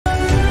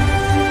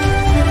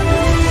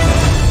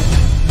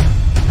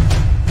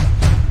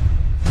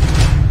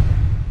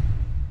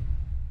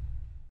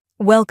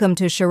Welcome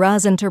to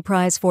Shiraz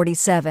Enterprise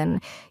 47,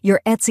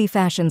 your Etsy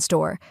fashion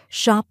store.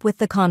 Shop with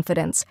the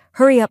confidence.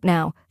 Hurry up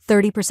now,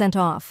 30%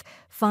 off.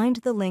 Find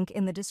the link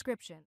in the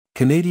description.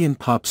 Canadian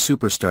pop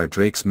superstar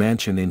Drake's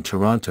mansion in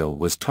Toronto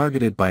was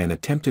targeted by an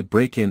attempted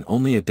break-in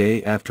only a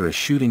day after a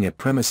shooting at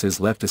premises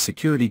left a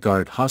security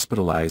guard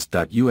hospitalized.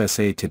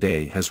 USA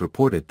Today has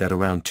reported that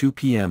around 2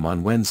 p.m.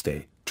 on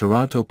Wednesday,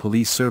 Toronto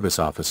police service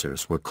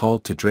officers were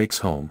called to Drake's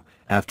home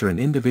after an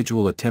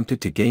individual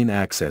attempted to gain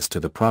access to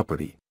the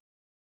property.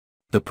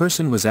 The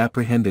person was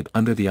apprehended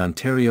under the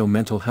Ontario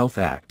Mental Health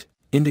Act,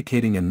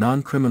 indicating a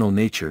non-criminal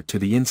nature to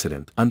the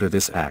incident. Under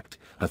this act,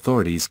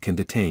 authorities can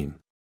detain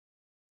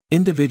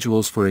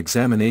individuals for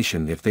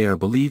examination if they are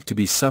believed to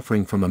be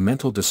suffering from a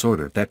mental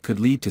disorder that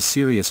could lead to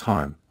serious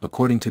harm,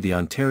 according to the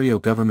Ontario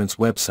government's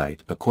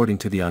website.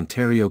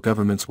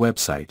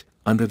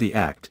 Under the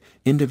Act,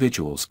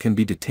 individuals can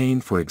be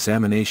detained for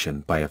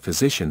examination by a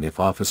physician if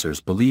officers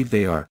believe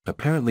they are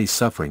apparently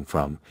suffering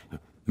from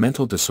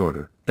mental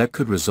disorder that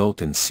could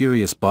result in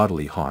serious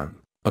bodily harm.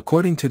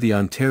 According to the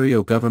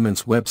Ontario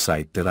government's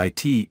website,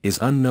 it is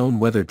unknown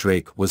whether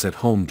Drake was at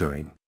home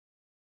during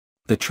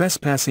the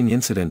trespassing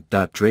incident.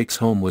 Drake's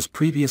home was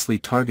previously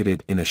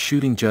targeted in a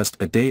shooting just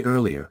a day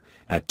earlier.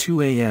 At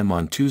 2 a.m.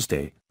 on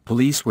Tuesday,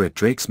 police were at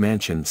Drake's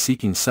mansion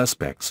seeking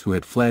suspects who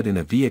had fled in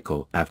a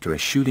vehicle after a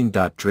shooting.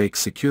 Drake's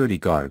security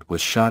guard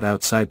was shot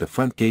outside the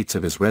front gates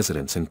of his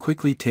residence and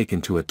quickly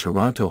taken to a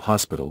Toronto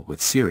hospital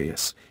with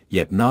serious,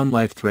 yet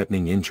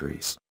non-life-threatening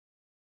injuries.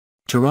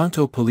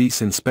 Toronto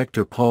Police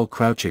Inspector Paul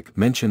Crouchick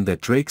mentioned that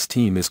Drake's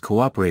team is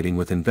cooperating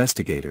with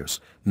investigators,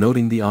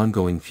 noting the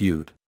ongoing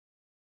feud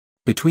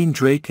between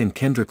Drake and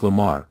Kendrick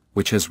Lamar,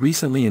 which has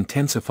recently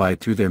intensified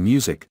through their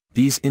music.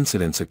 These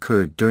incidents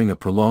occurred during a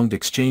prolonged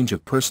exchange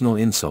of personal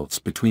insults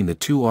between the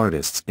two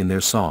artists in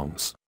their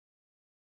songs.